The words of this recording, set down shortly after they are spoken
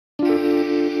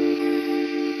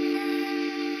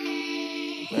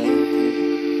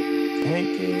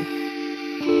I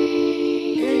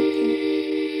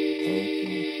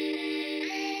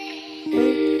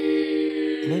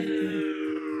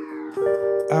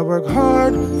work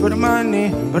hard for the money,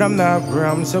 but I'm not where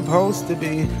I'm supposed to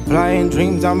be. Flying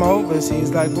dreams, I'm overseas,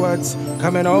 like what's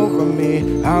coming over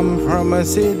me? I'm from a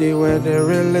city where the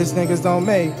realest niggas don't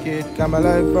make it. Got my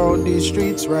life on these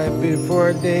streets right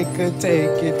before they could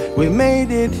take it. We made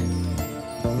it,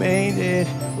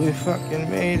 we fucking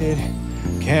made it.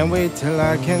 Can't wait till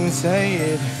I can say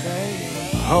it.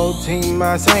 Whole team,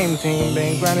 my same team,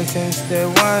 been grinding since day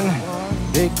one.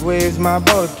 Big waves, my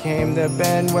boat came, the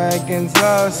bandwagon's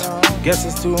lost. Guess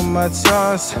it's too much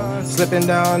sauce. Slipping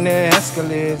down the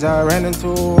Escalades, I ran into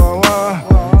a wall.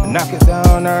 Knock it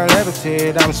down or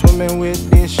levitate, I'm swimming with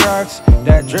these sharks.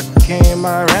 That drip came,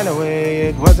 I ran away,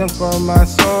 it wasn't for my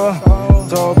soul.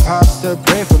 Told pops to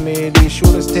pray for me, these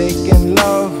shooters taking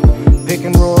love. Pick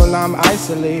and roll, I'm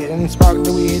isolating. Spark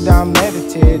the weed, I'm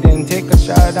meditating. Take a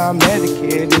shot, I'm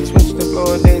medicated. Switch the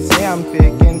flow, they say I'm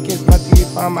picking. Kiss my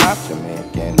teeth, I'm after making.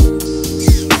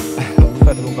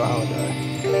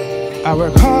 I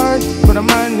work hard for the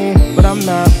money, but I'm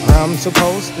not where I'm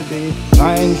supposed to be.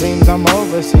 Flying dreams, I'm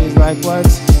overseas, like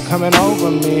what's coming over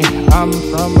me. I'm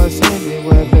from a city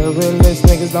where the realest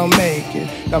niggas don't make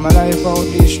it. Got my life on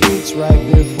these streets right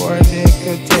before they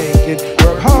could take it.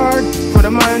 Work hard for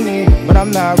the money, but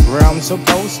I'm not where I'm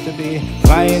supposed to be.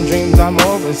 Flying dreams, I'm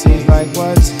overseas, like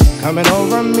what's coming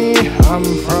over me. I'm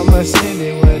from a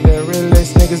city where the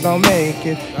realest niggas don't make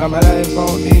it. Got my life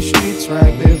on these streets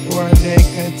right before they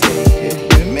could take it.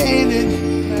 We made it,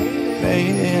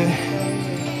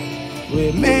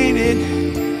 we made it,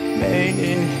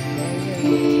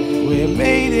 we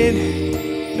made it.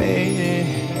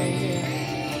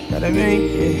 Gotta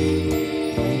make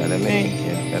it, gotta make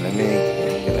it, gotta make it.